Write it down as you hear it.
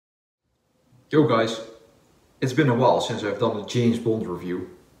Yo guys, it's been a while since I've done a James Bond review,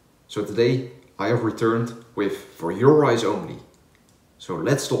 so today I have returned with For Your Eyes Only. So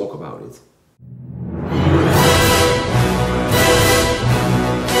let's talk about it.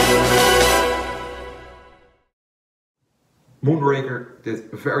 Moonraker did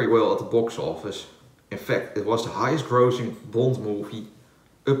very well at the box office. In fact, it was the highest grossing Bond movie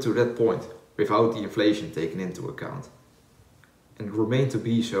up to that point, without the inflation taken into account. And it remained to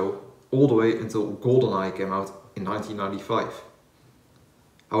be so all the way until GoldenEye came out in 1995.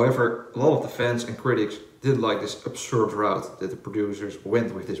 However, a lot of the fans and critics didn't like this absurd route that the producers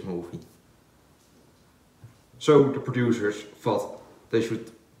went with this movie. So the producers thought they should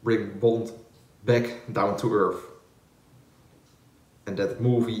bring Bond back down to earth. And that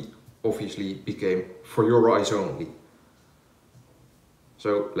movie obviously became For Your Eyes Only.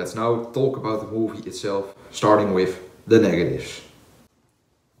 So let's now talk about the movie itself, starting with the negatives.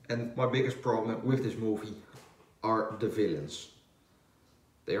 And my biggest problem with this movie are the villains.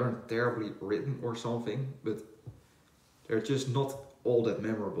 They aren't terribly written or something, but they're just not all that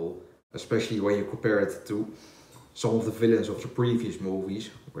memorable. Especially when you compare it to some of the villains of the previous movies,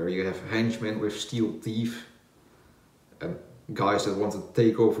 where you have henchmen with steel teeth, and guys that want to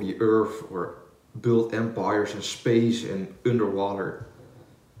take over the earth or build empires in space and underwater.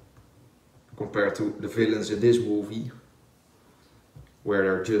 Compared to the villains in this movie, where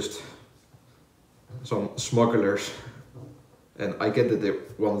they're just some smugglers. And I get that they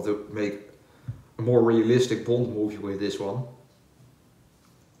wanted to make a more realistic Bond movie with this one.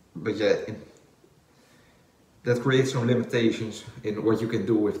 But yeah, that creates some limitations in what you can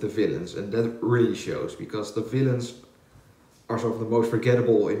do with the villains. And that really shows, because the villains are some of the most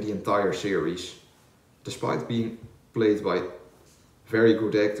forgettable in the entire series. Despite being played by very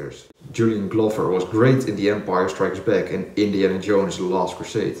good actors. Julian Glover was great in The Empire Strikes Back and Indiana Jones: The Last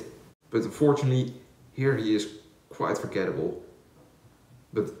Crusade. But unfortunately, here he is quite forgettable.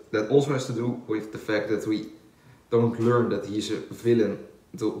 But that also has to do with the fact that we don't learn that he's a villain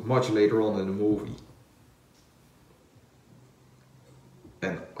until much later on in the movie.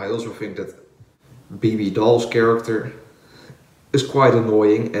 And I also think that Bibi Doll's character is quite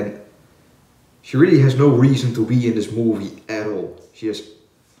annoying, and she really has no reason to be in this movie at all. She has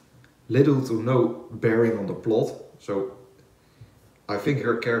little to no bearing on the plot, so I think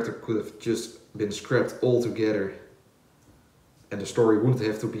her character could have just been scrapped altogether and the story wouldn't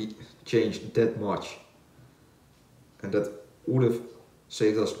have to be changed that much. And that would have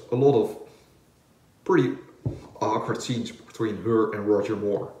saved us a lot of pretty awkward scenes between her and Roger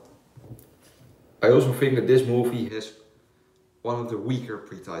Moore. I also think that this movie has one of the weaker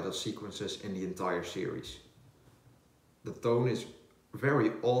pre-title sequences in the entire series. The tone is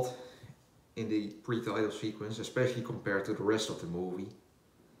very odd in the pre-title sequence, especially compared to the rest of the movie.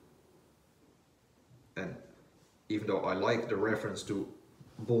 And even though I like the reference to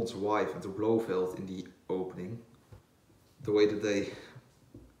Bond's wife and to Blofeld in the opening, the way that they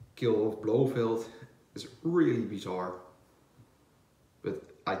kill off Blofeld is really bizarre. But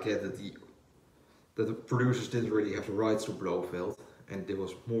I get that the producers didn't really have the rights to Blofeld, and it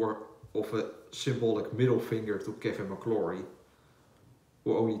was more of a symbolic middle finger to Kevin McClory,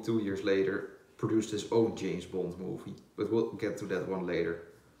 who only 2 years later produced his own James Bond movie, but we'll get to that one later.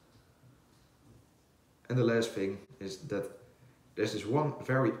 And the last thing is that there's this one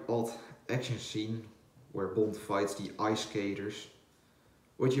very odd action scene where Bond fights the ice skaters,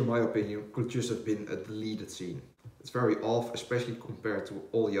 which in my opinion could just have been a deleted scene. It's very off, especially compared to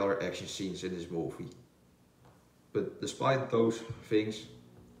all the other action scenes in this movie. But despite those things,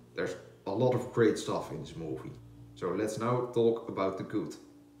 there's a lot of great stuff in this movie. So let's now talk about the good.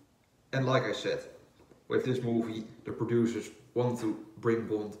 And like I said, with this movie the producers want to bring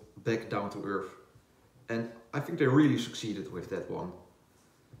Bond back down to earth. And I think they really succeeded with that one.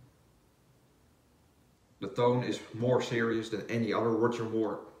 The tone is more serious than any other Roger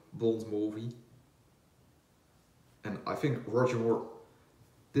Moore Bond movie. And I think Roger Moore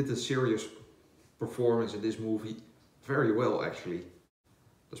did a serious performance in this movie very well, actually.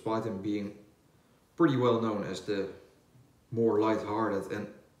 Despite him being pretty well known as the more light-hearted and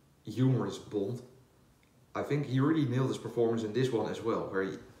humorous Bond, I think he really nailed his performance in this one as well, where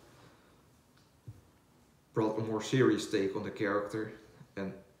he brought a more serious take on the character,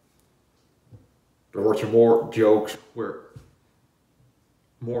 and the Roger Moore jokes were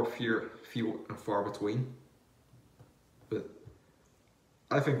more few and far between. But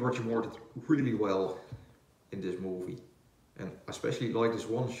I think Roger Moore did really well in this movie, and I especially like this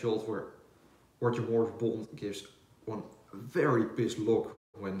one shot where Roger Moore's Bond gives one very pissed look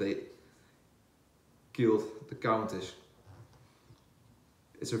when they killed the Countess.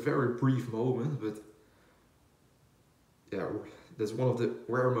 It's a very brief moment, but yeah, that's one of the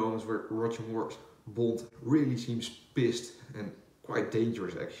rare moments where Roger Moore's Bond really seems pissed and quite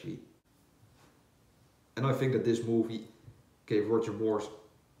dangerous actually. And I think that this movie gave Roger Moore's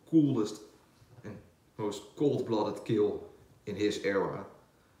coolest and most cold-blooded kill in his era,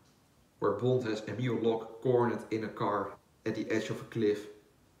 where Bond has Emile Locke cornered in a car at the edge of a cliff,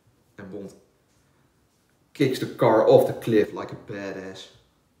 and Bond kicks the car off the cliff like a badass.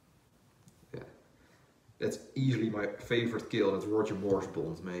 Yeah, that's easily my favorite kill that Roger Moore's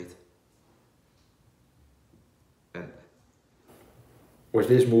Bond made. And with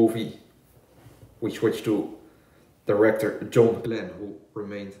this movie, we switched to director John Glenn, who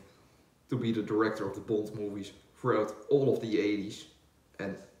remained to be the director of the Bond movies throughout all of the 80s.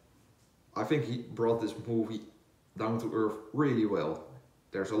 And I think he brought this movie down to earth really well.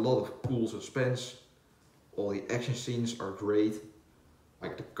 There's a lot of cool suspense, all the action scenes are great,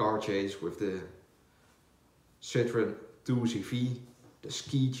 like the car chase with the Citroen 2CV, the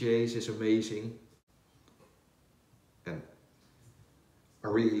ski chase is amazing, and I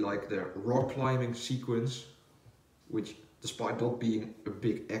really like the rock climbing sequence, which despite not being a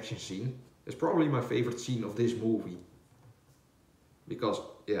big action scene, is probably my favorite scene of this movie. Because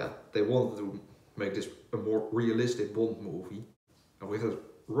yeah, they wanted to make this a more realistic Bond movie, and with a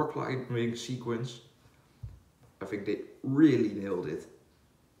rock climbing sequence, I think they really nailed it.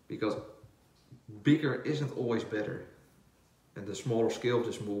 Because bigger isn't always better, and the smaller scale of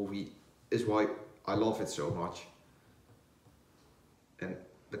this movie is why I love it so much. And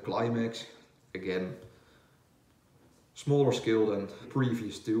the climax, again, smaller scale than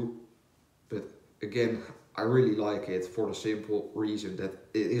previous two, but again, I really like it for the simple reason that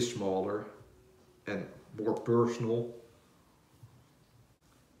it is smaller and more personal.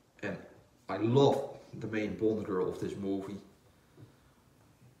 And I love the main Bond girl of this movie.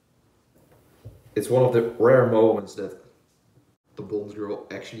 It's one of the rare moments that the Bond girl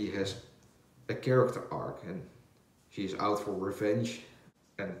actually has a character arc, and she's out for revenge.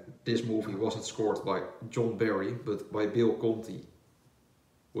 And this movie wasn't scored by John Barry, but by Bill Conti,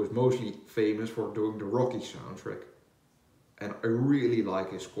 who is mostly famous for doing the Rocky soundtrack. And I really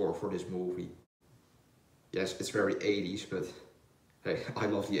like his score for this movie. Yes, it's very 80s, but hey, I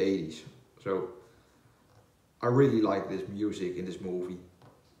love the 80s. So I really like this music in this movie.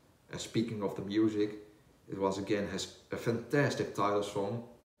 And speaking of the music, it once again has a fantastic title song,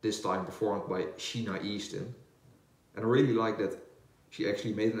 this time performed by Sheena Easton. And I really like that she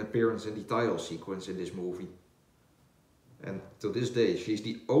actually made an appearance in the title sequence in this movie. And to this day, she's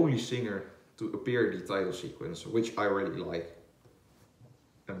the only singer to appear in the title sequence, which I really like.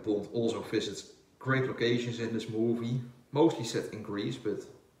 And Bond also visits great locations in this movie, mostly set in Greece, but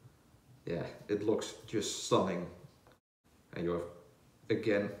yeah, it looks just stunning. And you have,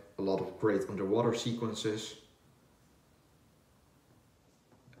 again, a lot of great underwater sequences.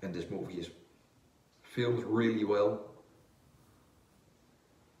 And this movie is filmed really well.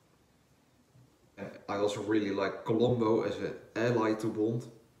 I also really like Colombo as an ally to Bond.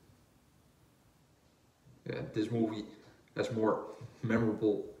 Yeah, this movie has more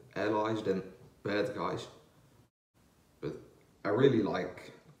memorable allies than bad guys. But I really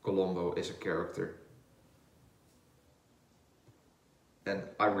like Colombo as a character. And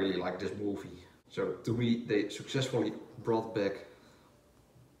I really like this movie. So to me they successfully brought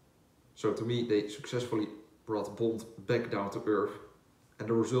Bond back down to earth. And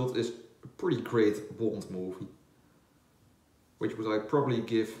the result is a pretty great Bond movie, which would I probably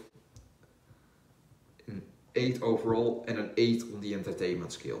give an 8 overall and an 8 on the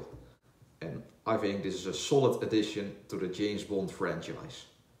entertainment scale. And I think this is a solid addition to the James Bond franchise.